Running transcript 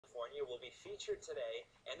California will be featured today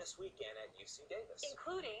and this weekend at UC Davis.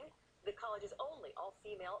 Including the college's only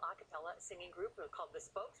all-female a cappella singing group called The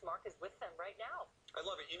Spokes. Mark is with them right now. I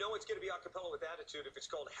love it. You know it's going to be a cappella with attitude if it's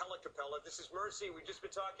called Helicapella. This is Mercy. We've just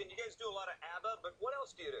been talking. You guys do a lot of ABBA, but what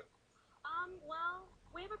else do you do? Well,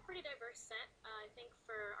 we have a pretty diverse set. I think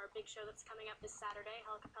for our big show that's coming up this Saturday,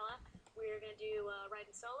 Helicapella, we're going to do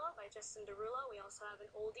Riding Solo by Justin Derulo. We also have an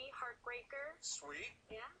oldie, Heartbreaker. Sweet.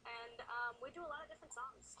 Yeah, and we do a lot of different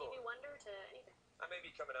songs. Cool. Stevie Wonder to anything. I may be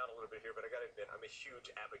coming out a little bit here, but I got to admit, I'm a huge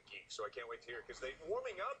ABBA geek, so I can't wait to hear it. Because they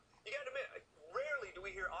warming up, you got to admit, rarely do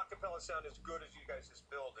we hear a cappella sound as good as you guys just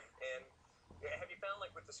build. And have you found,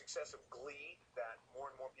 like, with the success of Glee, that more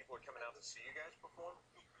and more people are coming out to see you guys perform?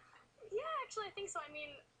 Yeah, actually, I think so. I mean,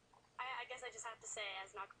 I guess I just have to say,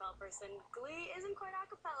 as an a cappella person, Glee isn't quite a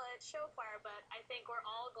cappella, it's show choir, but I think we're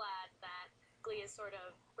all glad that Glee is sort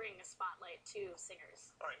of bringing a spotlight to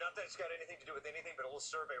singers. All right, not that it's got anything to do with anything, but a little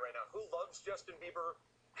survey right now. Who loves Justin Bieber?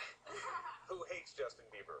 Who hates Justin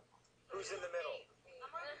Bieber? Who's in the middle?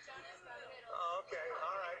 I'm on the Jonas middle. Oh, okay,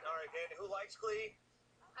 all right. And who likes Glee?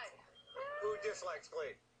 Who dislikes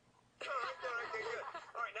Glee? All right, okay, good.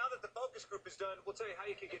 All right, now that the focus group is done, we'll tell you how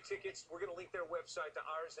you can get tickets. We're going to link their website to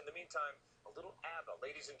ours. In the meantime, a little ABBA.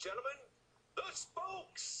 Ladies and gentlemen, The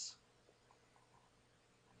Spokes!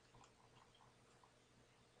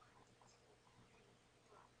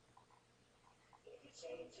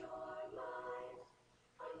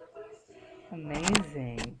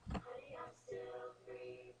 Amazing.